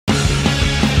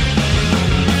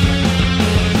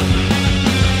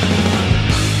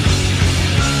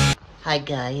Hi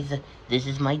guys, this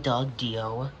is my dog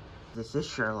Dio. This is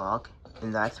Sherlock,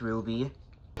 and that's Ruby.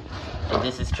 And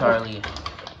this is Charlie.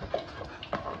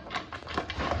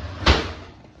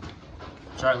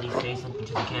 Charlie, say something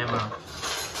to the camera.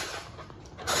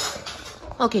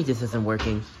 Okay, this isn't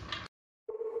working.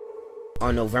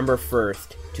 On November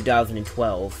 1st,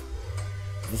 2012,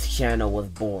 this channel was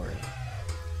born.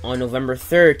 On November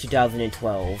 3rd,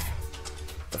 2012,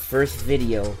 the first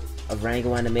video of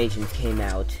Rangoanimations came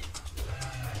out.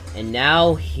 And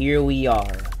now, here we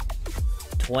are,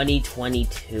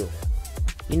 2022.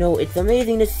 You know, it's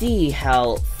amazing to see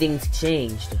how things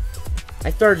changed.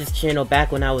 I started this channel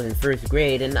back when I was in 1st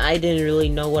grade, and I didn't really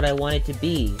know what I wanted to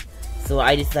be. So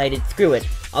I decided, screw it,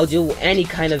 I'll do any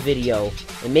kind of video,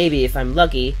 and maybe if I'm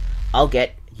lucky, I'll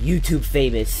get YouTube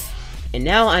famous. And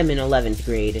now I'm in 11th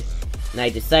grade, and I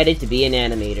decided to be an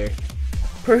animator.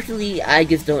 Personally, I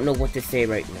just don't know what to say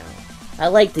right now. I'd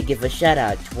like to give a shout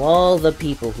out to all the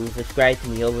people who subscribed to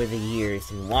me over the years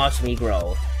and watched me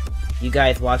grow. You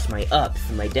guys watched my ups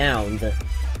and my downs.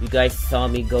 You guys saw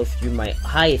me go through my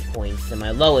highest points and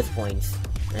my lowest points.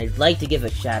 And I'd like to give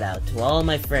a shout out to all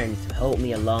my friends who helped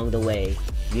me along the way.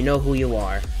 You know who you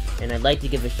are. And I'd like to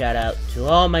give a shout out to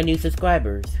all my new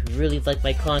subscribers who really like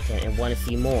my content and want to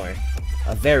see more.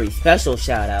 A very special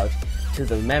shout out to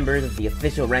the members of the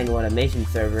official Rangoanimations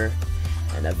server.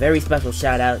 And a very special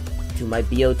shout out to my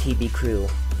BOTB crew,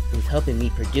 who's helping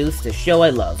me produce the show I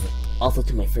love. Also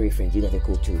to my furry friends, you guys are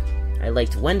cool too. I'd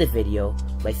like to end the video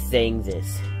by saying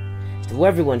this. To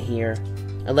everyone here,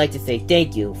 I'd like to say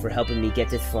thank you for helping me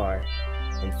get this far.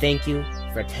 And thank you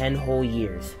for 10 whole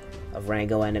years of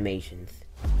Rangoanimations.